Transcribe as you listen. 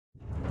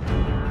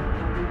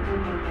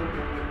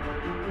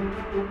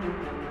Hey,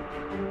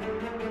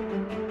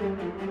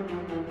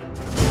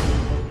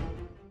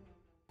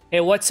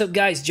 what's up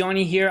guys,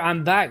 Johnny here.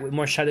 I'm back with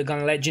more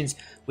Shadowgun Legends.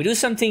 We do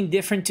something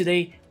different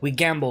today. We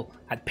gamble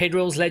at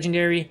Pedro's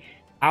Legendary.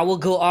 I will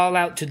go all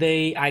out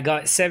today. I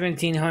got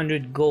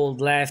 1700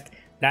 gold left.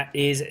 That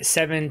is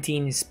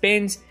 17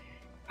 spins.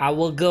 I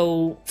will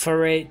go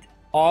for it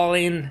all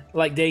in,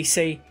 like they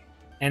say.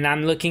 And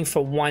I'm looking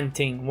for one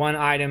thing, one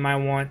item I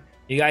want.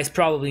 You guys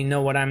probably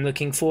know what I'm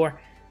looking for.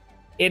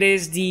 It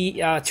is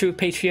the True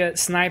Patriot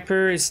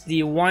Sniper. It's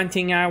the one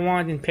thing I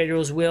want in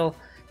Pedro's will.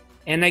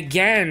 And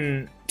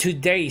again,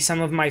 today, some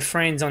of my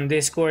friends on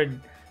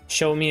Discord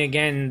show me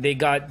again, they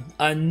got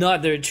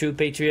another True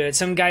Patriot.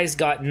 Some guys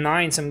got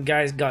 9, some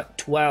guys got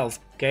 12.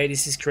 Okay,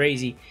 this is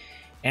crazy.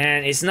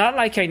 And it's not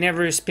like I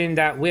never spin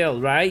that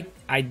wheel, right?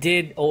 I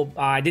did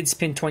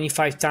spin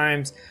 25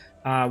 times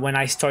when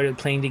I started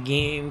playing the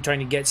game, trying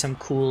to get some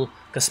cool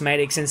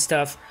cosmetics and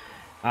stuff.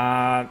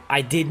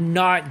 I did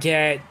not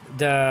get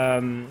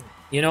the,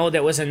 you know,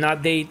 there was an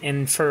update,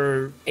 and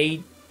for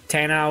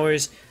 8-10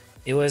 hours,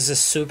 it was a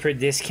super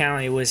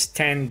discount. It was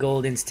 10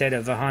 gold instead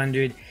of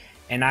 100,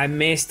 and I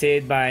missed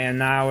it by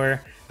an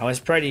hour. I was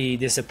pretty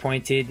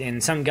disappointed,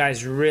 and some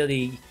guys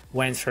really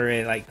went for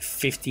it, like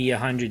 50,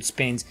 100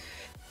 spins.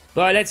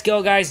 But let's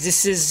go, guys.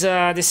 This is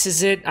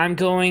it. I'm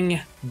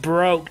going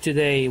broke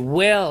today.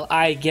 Will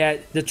I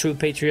get the True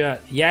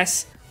Patriot?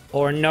 Yes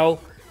or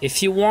no?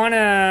 If you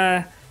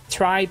wanna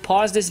try,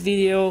 pause this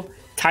video,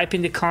 type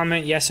in the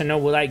comment yes or no,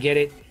 will I get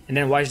it, and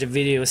then watch the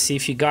video, see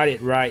if you got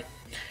it right.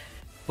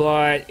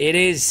 But it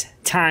is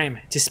time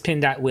to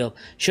spin that wheel.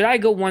 Should I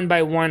go 1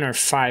 by 1 or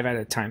 5 at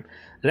a time?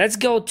 Let's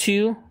go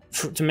 2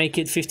 to make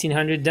it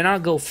 1500. Then I'll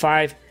go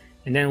 5,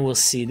 and then we'll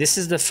see. This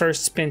is the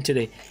first spin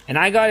today, and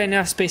I got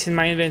enough space in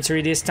my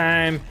inventory this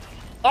time.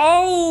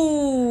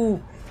 Oh!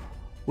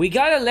 We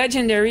got a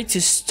legendary to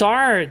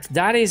start.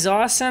 That is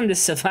awesome. The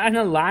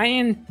Savannah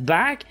Lion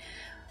back.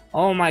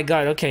 Oh my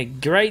god. Okay,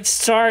 great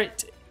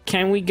start.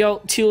 Can we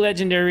go 2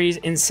 legendaries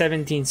in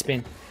 17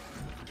 spin?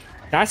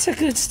 That's a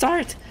good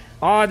start.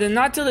 Oh, the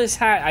Nautilus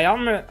hat.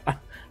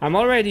 I'm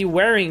already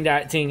wearing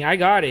that thing. I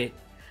got it.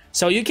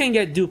 So you can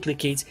get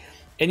duplicates.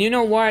 And you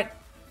know what?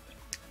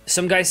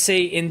 Some guys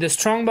say in the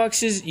strong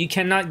boxes, you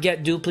cannot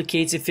get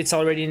duplicates if it's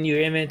already in your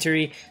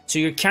inventory. So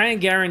you're kind of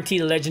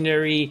guaranteed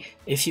legendary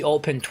if you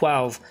open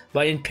 12.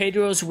 But in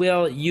Pedro's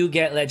will, you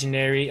get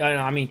legendary.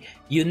 I mean,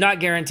 you're not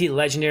guaranteed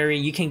legendary.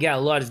 You can get a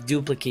lot of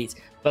duplicates.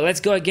 But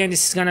let's go again.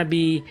 This is going to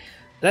be...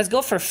 Let's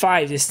go for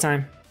 5 this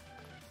time.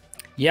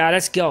 Yeah,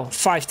 let's go.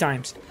 5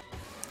 times.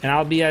 And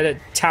I'll be at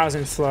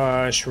 1,000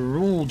 flush.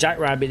 Ooh,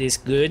 Jackrabbit is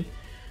good.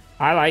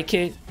 I like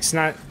it. It's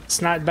not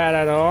bad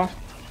at all.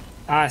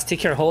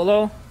 Sticker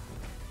holo.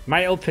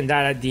 Might open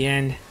that at the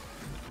end.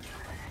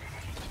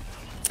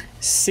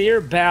 Sear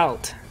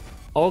belt.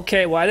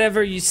 Okay,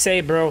 whatever you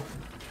say, bro.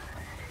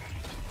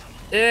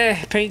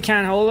 Paint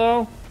can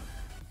holo.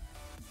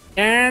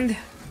 And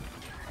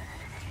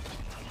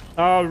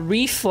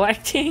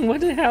reflecting. What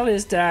the hell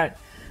is that?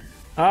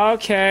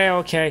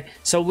 Okay.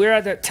 So we're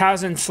at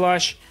 1,000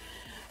 flush.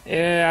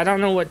 I don't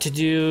know what to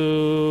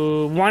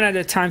do. 1 at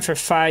a time for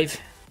 5.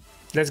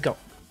 Let's go.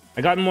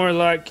 I got more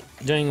luck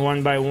doing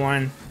 1 by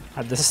 1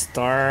 at the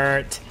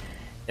start.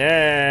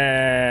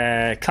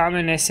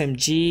 Common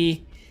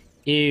SMG.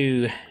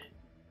 Ew.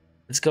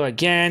 Let's go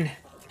again.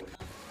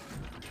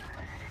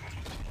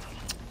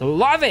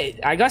 Love it.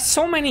 I got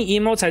so many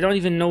emotes. I don't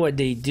even know what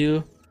they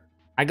do.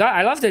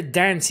 I love the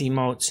dance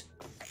emotes.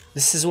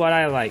 This is what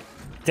I like.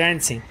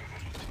 Dancing.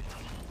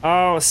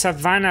 Oh,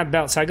 Savannah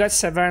Belt. So I got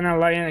Savannah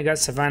Lion, I got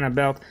Savannah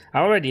Belt. I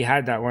already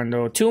had that one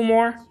though. 2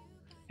 more.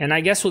 And I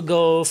guess we'll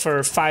go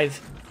for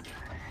 5.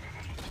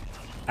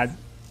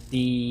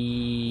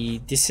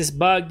 This is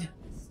bugged.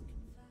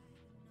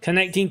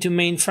 Connecting to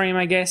mainframe,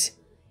 I guess.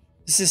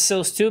 This is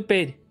so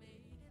stupid.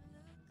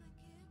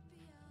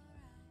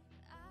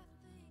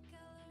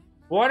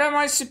 What am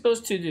I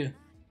supposed to do?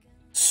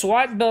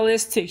 SWAT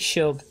ballistic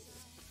shield.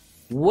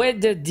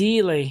 With the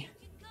delay.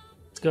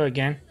 Let's go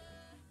again.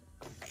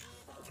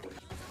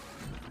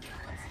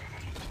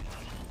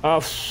 Oh,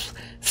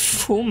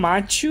 Fu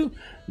Manchu,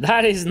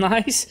 that is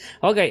nice.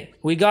 Okay,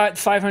 we got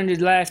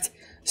 500 left,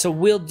 so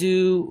we'll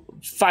do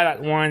 5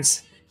 at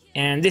once,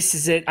 and this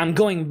is it. I'm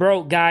going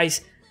broke,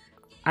 guys.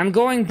 I'm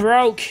going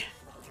broke.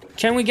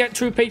 Can we get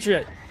True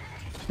Patriot?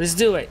 Let's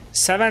do it.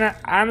 Savannah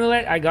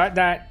Amulet, I got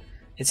that.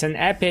 It's an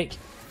epic.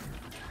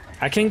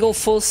 I can go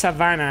full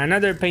Savannah.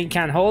 Another paint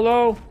can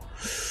holo.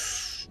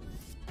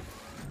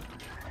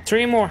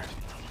 3 more.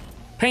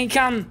 Paint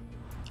can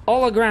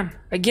hologram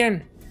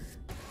again.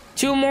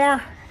 2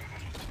 more.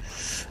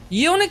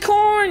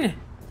 Unicorn!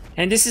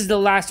 And this is the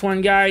last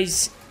one,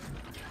 guys.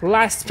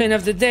 Last spin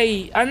of the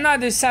day.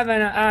 Another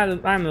Savannah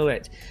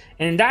Amulet.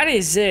 And that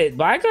is it.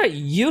 But I got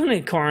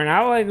unicorn.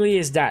 How ugly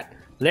is that?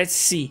 Let's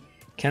see.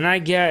 Can I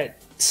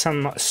get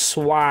some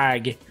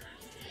swag?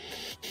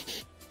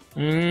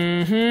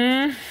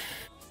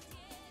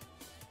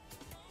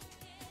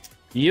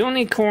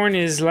 Unicorn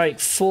is like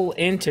full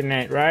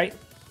internet, right?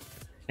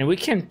 And we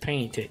can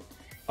paint it.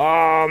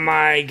 Oh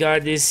my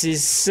god, this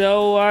is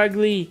so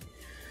ugly.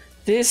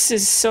 This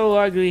is so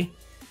ugly.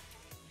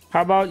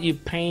 How about you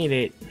paint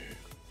it?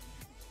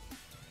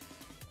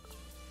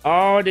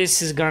 Oh,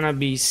 this is gonna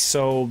be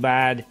so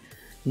bad.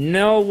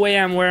 No way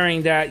I'm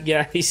wearing that,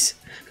 guys.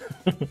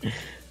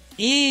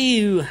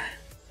 Ew.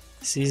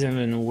 This is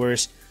even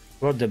worse.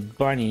 What about the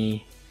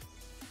bunny?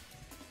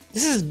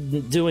 This is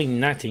doing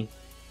nothing.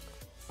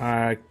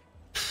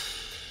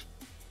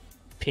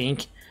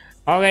 Pink.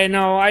 Okay,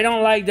 no, I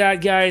don't like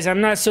that, guys.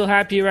 I'm not so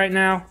happy right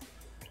now.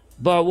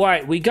 But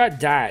what? We got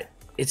that.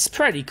 It's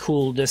pretty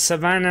cool. The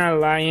Savannah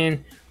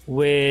Lion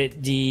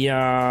with the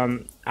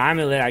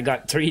amulet I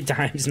got 3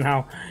 times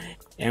now.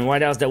 And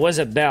what else? There was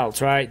a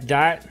belt, right?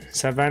 That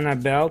Savannah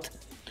belt.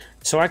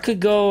 So I could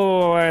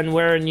go and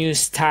wear a new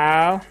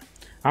style.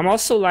 I'm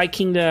also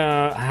liking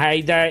the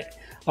highlight.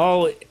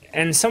 Oh,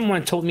 and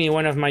someone told me in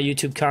one of my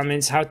YouTube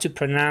comments how to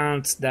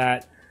pronounce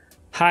that.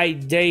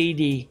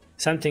 High-daity,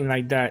 something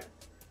like that.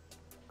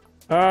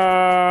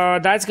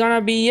 That's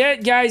gonna be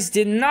it, guys.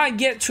 Did not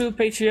get True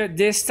Patriot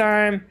this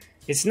time.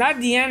 It's not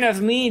the end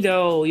of me,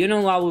 though. You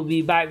know, I will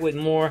be back with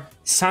more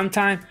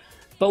sometime.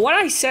 But what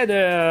I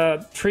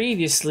said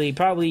previously,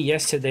 probably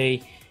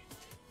yesterday,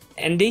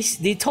 and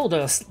they told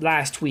us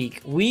last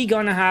week, we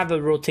gonna have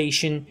a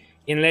rotation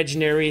in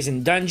legendaries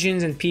and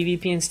dungeons and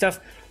PvP and stuff.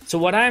 So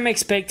what I'm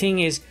expecting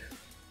is,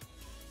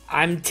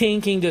 I'm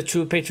thinking the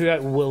True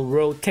Patriot will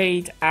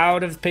rotate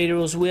out of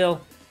Pedro's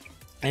will,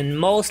 and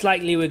most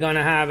likely we're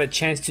gonna have a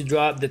chance to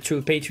drop the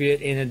True Patriot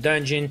in a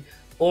dungeon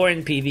or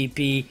in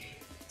PvP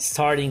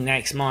starting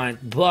next month.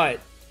 But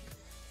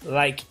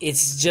like,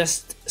 it's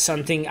just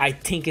something I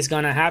think is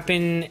gonna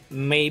happen.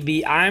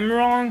 Maybe I'm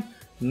wrong,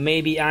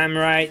 maybe I'm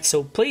right.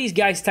 So please,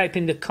 guys, type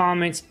in the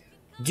comments,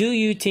 do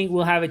you think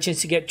we'll have a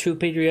chance to get True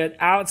Patriot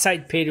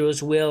outside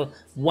Pedro's will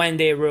when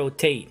they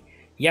rotate?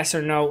 Yes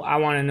or no? I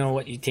want to know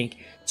what you think.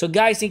 So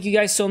guys, thank you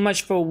guys so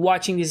much for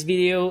watching this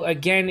video.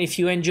 Again, if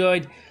you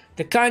enjoyed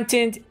the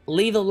content,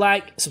 leave a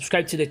like,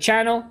 subscribe to the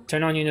channel,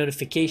 turn on your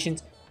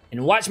notifications,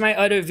 and watch my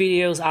other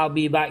videos. I'll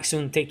be back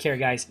soon. Take care,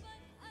 guys.